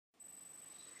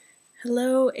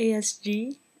Hello,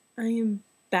 ASG. I am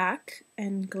back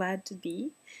and glad to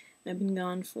be. I've been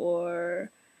gone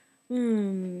for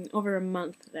over a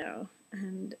month now,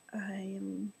 and I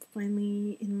am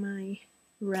finally in my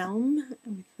realm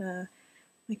with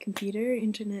my computer,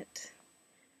 internet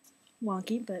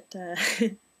wonky, but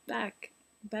back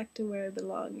to where I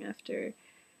belong after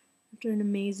an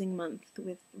amazing month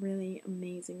with really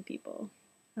amazing people.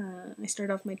 I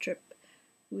started off my trip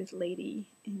with Lady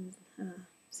in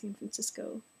San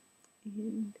Francisco,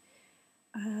 and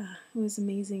it was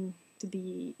amazing to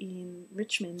be in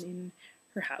Richmond in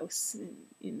her house and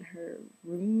in her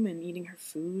room and eating her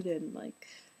food and like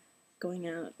going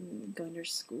out and going to her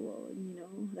school.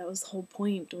 And that was the whole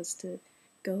point, was to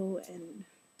go and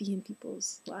be in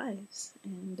people's lives.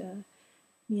 And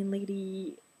me and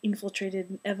Lady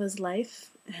infiltrated Eva's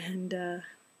life, and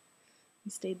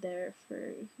we stayed there for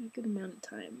a good amount of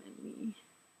time, and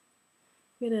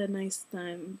we had a nice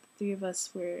time. The three of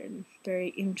us were in very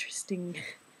interesting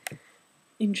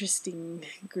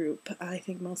group, I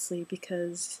think, mostly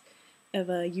because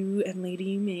Eva, you and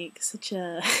Lady make such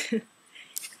a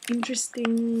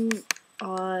interesting,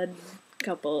 odd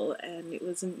couple, and it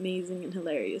was amazing and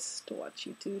hilarious to watch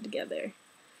you two together.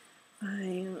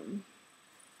 I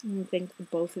thank the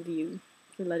both of you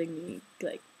for letting me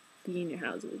be in your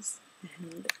houses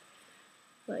and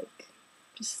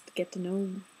just get to know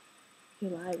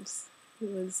your lives. It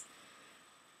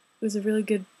was a really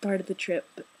good part of the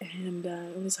trip, and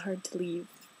it was hard to leave,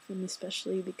 and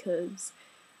especially because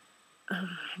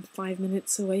I'm 5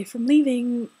 minutes away from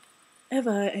leaving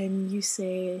Eva, and you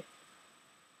say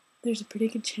there's a pretty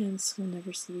good chance we'll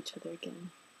never see each other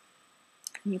again.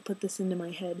 And you put this into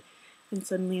my head, and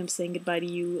suddenly I'm saying goodbye to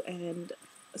you, and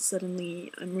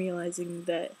suddenly I'm realizing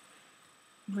that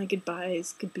my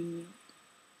goodbyes could be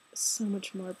so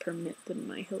much more permanent than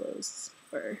my hellos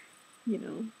were,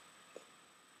 And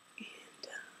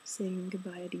saying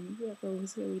goodbye to you, Eva,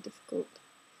 was really difficult.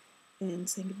 And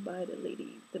saying goodbye to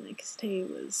Lady the next day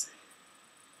was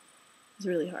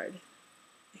really hard.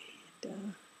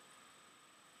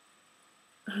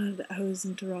 And I was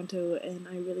in Toronto, and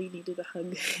I really needed a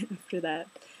hug after that.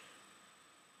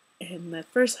 And the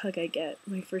first hug I get,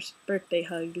 my first birthday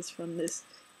hug, is from this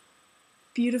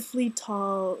beautifully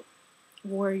tall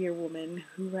warrior woman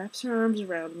who wraps her arms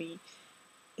around me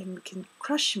and can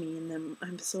crush me in them.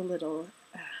 I'm so little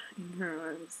in her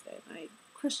arms, and I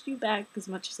crushed you back as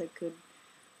much as I could,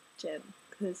 Jen,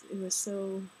 because it was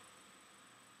so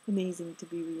amazing to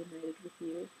be reunited with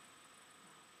you.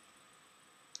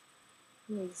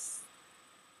 It was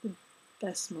the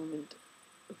best moment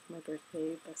of my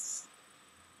birthday, best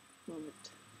moment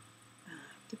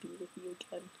to be with you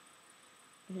again.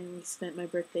 And we spent my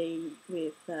birthday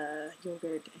with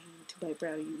yogurt and 2-bite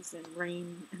brownies and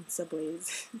rain and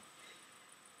subways.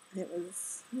 It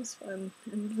was fun.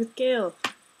 And with Gail,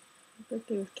 my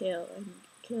birthday with Gail. And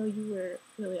Gail, you were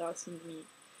really awesome to meet.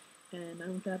 And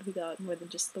I'm glad we got more than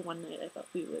just the one night I thought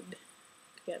we would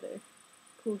together.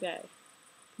 Cool guy.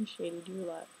 Appreciated you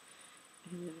a lot.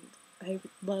 And I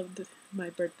loved my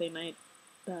birthday night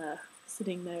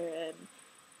sitting there, and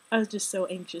I was just so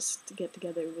anxious to get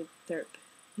together with Therp.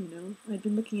 I'd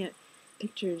been looking at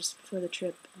pictures before the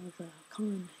trip of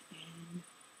Con,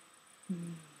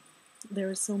 and there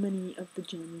were so many of the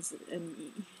gens and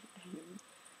me, and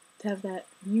to have that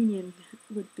reunion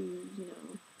would be,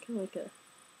 kind of like a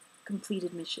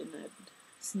completed mission. I'd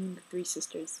seen the three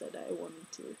sisters that I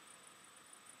wanted to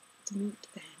meet,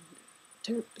 and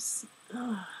Terps.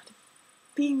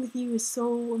 Being with you is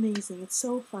so amazing. It's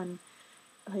so fun.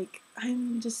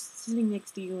 I'm just sitting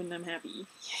next to you and I'm happy.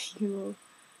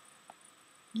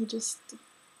 You just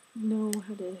know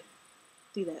how to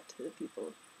do that to the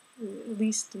people. At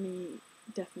least to me,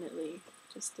 definitely.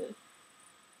 Just to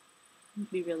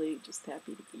be really just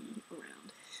happy to be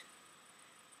around.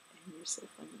 And you're so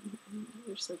funny, and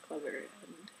you're so clever,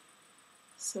 and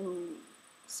so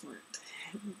smart,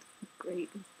 and great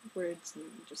with words, and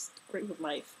just great with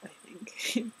life, I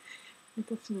think. I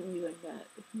definitely like that.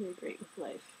 You're great with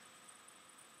life.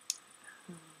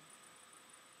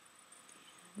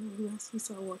 And who else we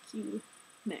saw? Waku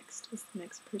next was the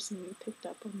next person we picked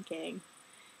up on Gang.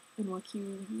 And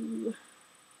Waku,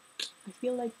 I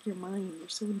feel like you're mine. You're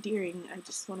so endearing. I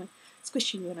just want to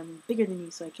squish you, and I'm bigger than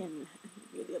you, so I can. And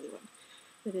you're the other one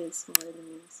that is smaller than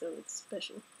me, so it's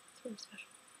special. It's very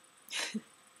special.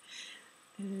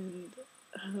 And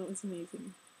it was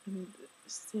amazing. And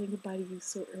saying goodbye to you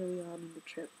so early on in the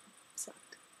trip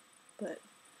sucked. But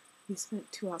we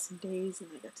spent 2 awesome days, and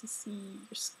I got to see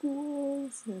your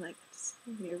schools, and I got to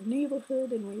see your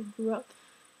neighborhood and where you grew up,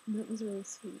 and that was really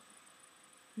sweet.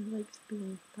 I liked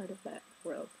being part of that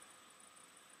world.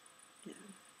 Yeah.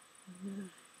 And,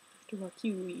 after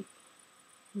Waku, we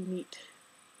meet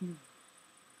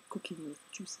cooking with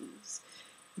juices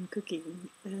and cooking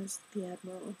as the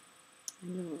Admiral. I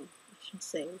know I should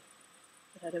say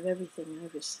that out of everything I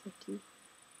respect you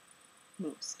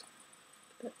most.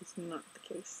 But that is not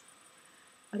the case.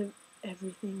 Out of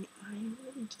everything, I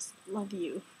really just love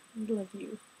you. I love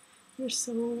you. You're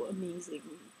so amazing.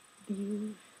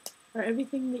 You are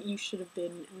everything that you should have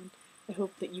been, and I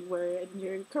hope that you were, and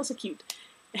you're so cute.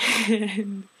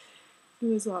 And it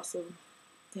was awesome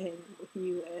to hang out with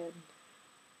you, and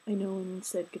I know when you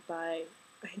said goodbye,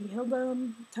 I held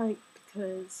on tight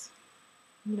because,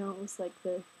 you know, it was like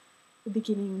the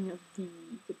beginning of the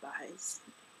goodbyes.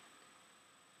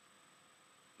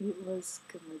 It was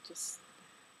gonna just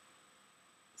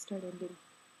start ending,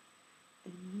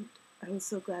 and I was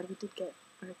so glad we did get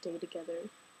our day together.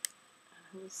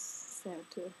 I was sad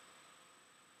to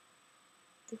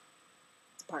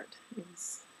depart. It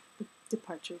was the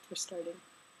departure for starting,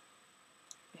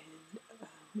 and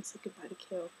we said goodbye to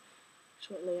Kale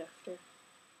shortly after,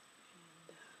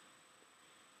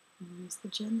 and it was the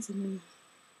gens and me,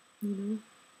 you know.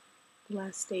 The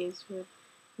last days were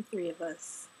the three of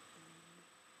us,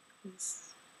 and it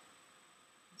was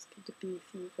good to be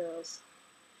with you girls,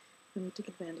 and we took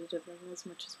advantage of them as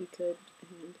much as we could.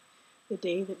 And the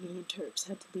day that me and Terps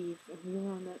had to leave and we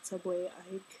were on that subway,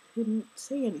 I couldn't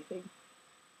say anything.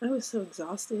 I was so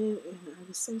exhausted and I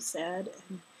was so sad,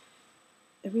 and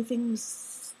everything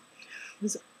was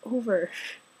over.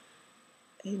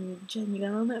 And Jen, you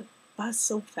got on that bus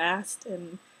so fast,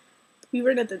 and we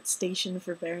weren't at that station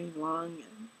for very long,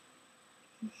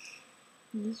 and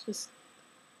it was just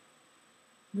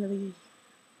really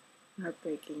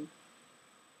heartbreaking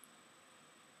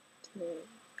to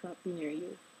not be near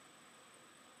you.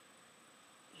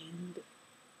 And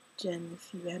Jen,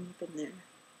 if you hadn't been there,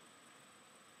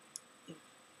 if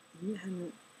you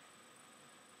hadn't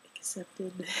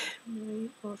accepted my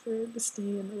offer to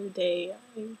stay another day,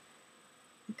 I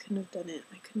couldn't have done it.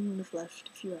 I couldn't have left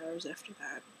a few hours after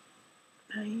that.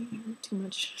 I hurt too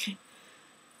much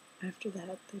after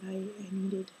that I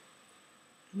needed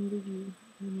you.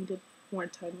 I needed more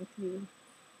time with you.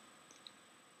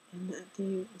 And that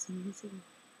day was amazing.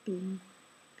 Being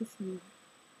with you,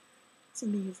 it's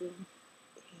amazing.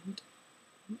 And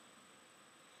it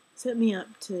set me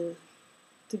up to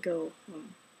go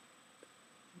home.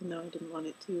 Even though I didn't want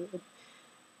it to,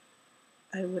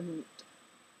 I wouldn't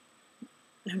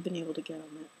have been able to get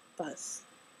on that bus.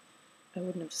 I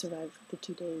wouldn't have survived the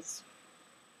 2 days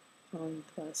on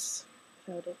the bus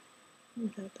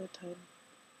without that time.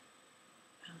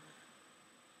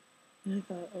 And I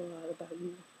thought a lot about you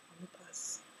on the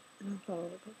bus. And I thought a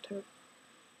lot about Turk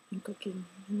and cooking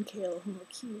and Kale and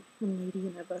Waku and Lady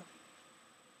and Eva.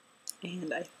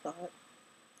 And I thought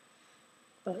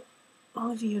about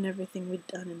all of you and everything we'd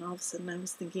done, and all of a sudden I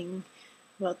was thinking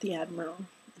about the Admiral,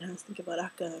 and I was thinking about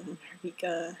Akka and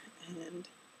Harvika, and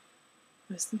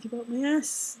I was thinking about my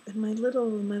ass and my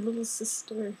little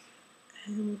sister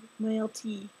and my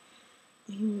LT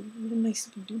and even my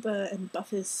Super Duba and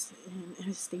Buffus and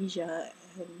Anastasia,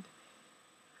 and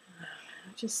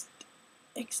just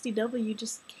XeeTeeWee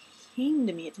just came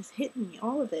to me. It just hit me,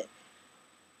 all of it.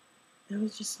 I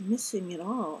was just missing it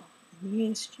all, and the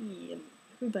ASG and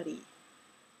everybody.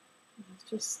 It was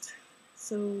just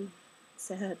so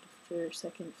sad for a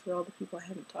second for all the people I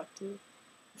hadn't talked to,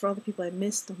 for all the people I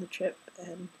missed on the trip,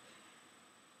 and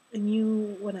I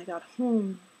knew when I got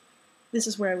home this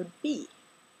is where I would be,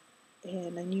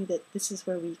 and I knew that this is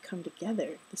where we come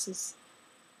together. This is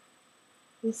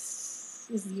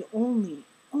the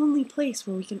only place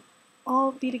where we can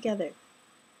all be together,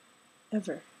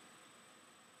 ever.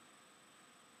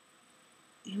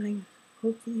 And I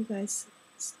hope that you guys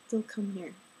still come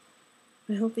here.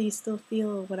 I hope that you still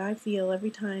feel what I feel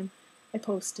every time I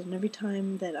post and every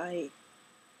time that I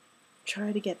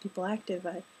try to get people active.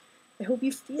 I hope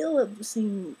you feel the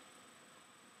same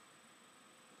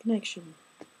connection.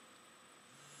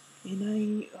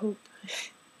 And I hope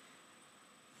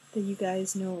that you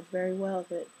guys know very well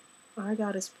that our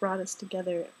God has brought us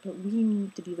together, but we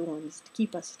need to be the ones to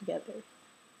keep us together.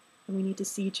 And we need to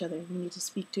see each other, and we need to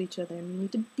speak to each other, and we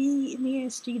need to be in the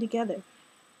ASG together.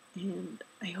 And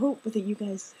I hope that you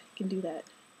guys can do that.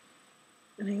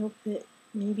 And I hope that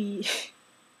maybe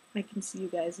I can see you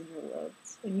guys in your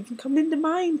worlds. And you can come into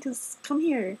mine, because come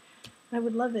here. I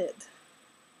would love it.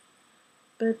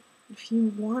 But if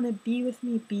you want to be with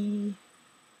me, be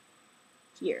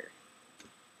here.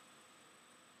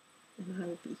 And I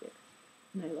will be here.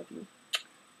 And I love you.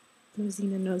 No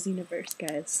Xena, no Xenoverse,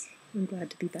 guys. I'm glad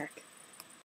to be back.